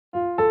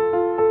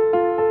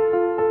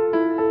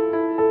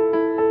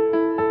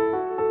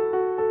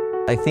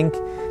I think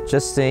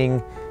just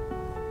saying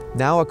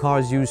now a car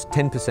is used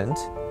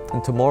 10%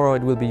 and tomorrow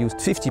it will be used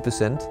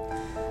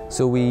 50%,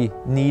 so we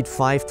need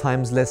 5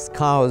 times less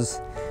cars,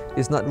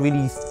 is not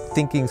really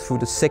thinking through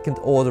the second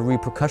order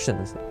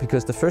repercussions.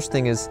 Because the first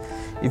thing is,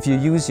 if you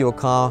use your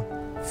car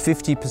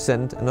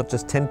 50% and not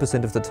just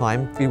 10% of the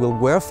time, it will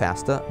wear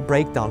faster,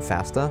 break down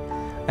faster,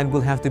 and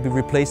will have to be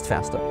replaced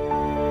faster.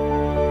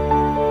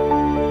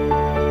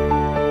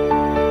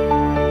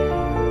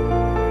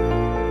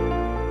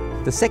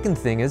 The second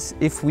thing is,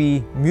 if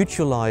we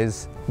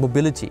mutualize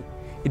mobility,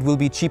 it will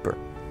be cheaper.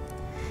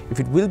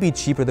 If it will be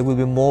cheaper, there will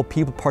be more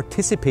people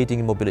participating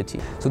in mobility.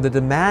 So the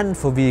demand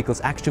for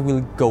vehicles actually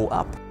will go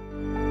up.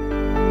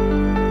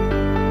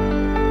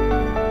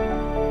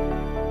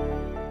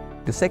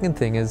 The second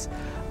thing is,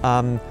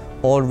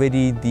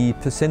 already the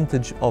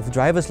percentage of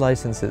driver's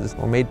licenses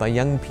made by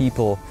young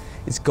people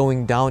is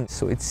going down.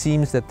 So it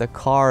seems that the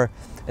car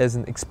as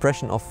an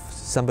expression of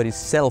somebody's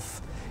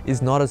self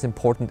is not as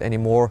important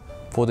anymore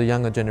for the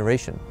younger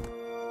generation.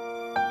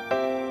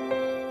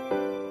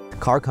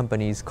 Car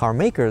companies, car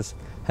makers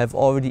have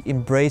already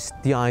embraced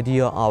the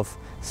idea of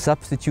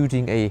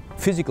substituting a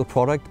physical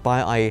product by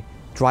a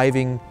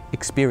driving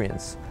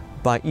experience,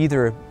 by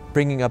either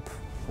bringing up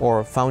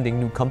or founding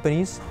new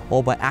companies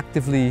or by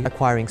actively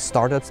acquiring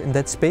startups in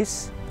that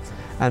space.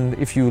 And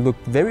if you look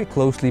very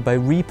closely, by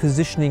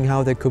repositioning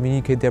how they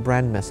communicate their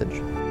brand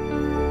message.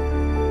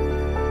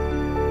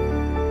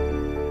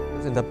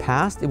 In the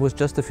past, it was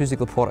just a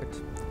physical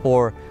product,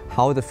 or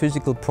how the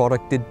physical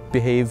product did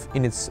behave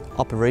in its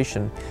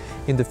operation.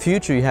 In the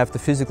future, you have the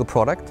physical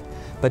product,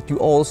 but you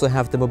also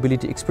have the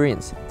mobility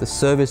experience, the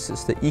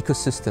services, the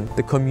ecosystem,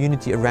 the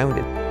community around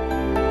it.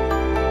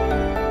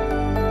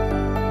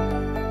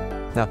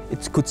 Now,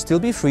 it could still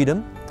be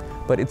freedom,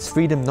 but it's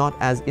freedom not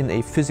as in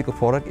a physical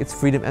product, it's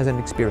freedom as an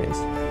experience.